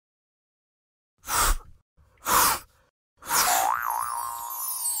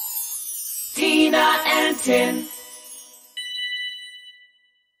Tina and Tin.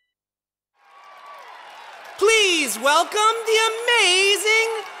 Please welcome the amazing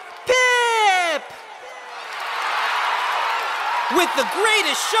PIP! With the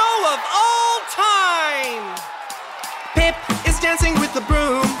greatest show of all time! Pip is dancing with the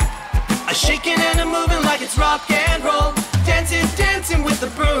broom, a shaking and a moving like it's rock and roll. Dancing, dancing with the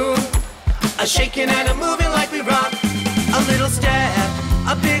broom, a shaking and a moving like we rock. A little step,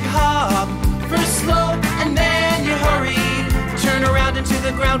 a big hop, first slow and then you hurry. Turn around into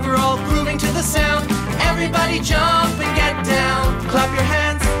the ground, we're all grooving to the sound. Everybody jump and get down. Clap your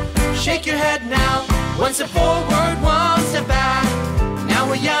hands, shake your head now. One step forward, one step back. Now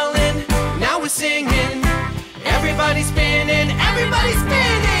we're yelling, now we're singing. Everybody's spinning, everybody's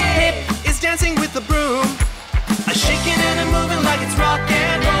spinning. Pip is dancing with the broom, a shaking and a moving like it's rock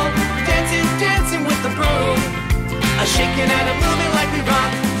and roll. Dancing, dancing with the broom, a shaking and a moving like we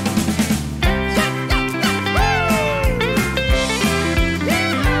rock.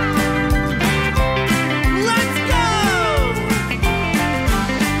 Let's go!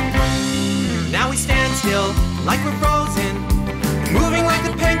 Now we stand still like we're frozen, moving like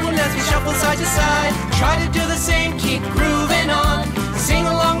the penguin as we shuffle side to side. Try to do the same, keep grooving on. Sing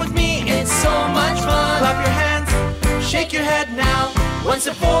along with me, it's so much fun. Clap your hands, shake your head now. One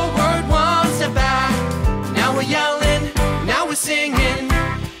step forward, one step back. Now we're yelling, now we're singing.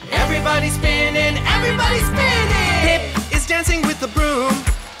 Everybody's spinning, everybody's spinning. Pip is dancing with the broom,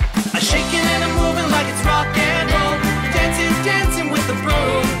 a shaking and a moving like it's rock and roll. Dancing, dancing with the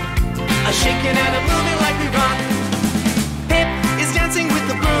broom, a shaking and a moving like we rock. Pip is dancing with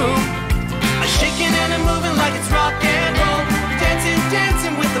the broom, a shaking and a moving like it's rock and roll. Dancing,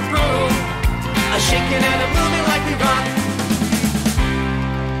 dancing with the broom, a shaking and a moving like we rock.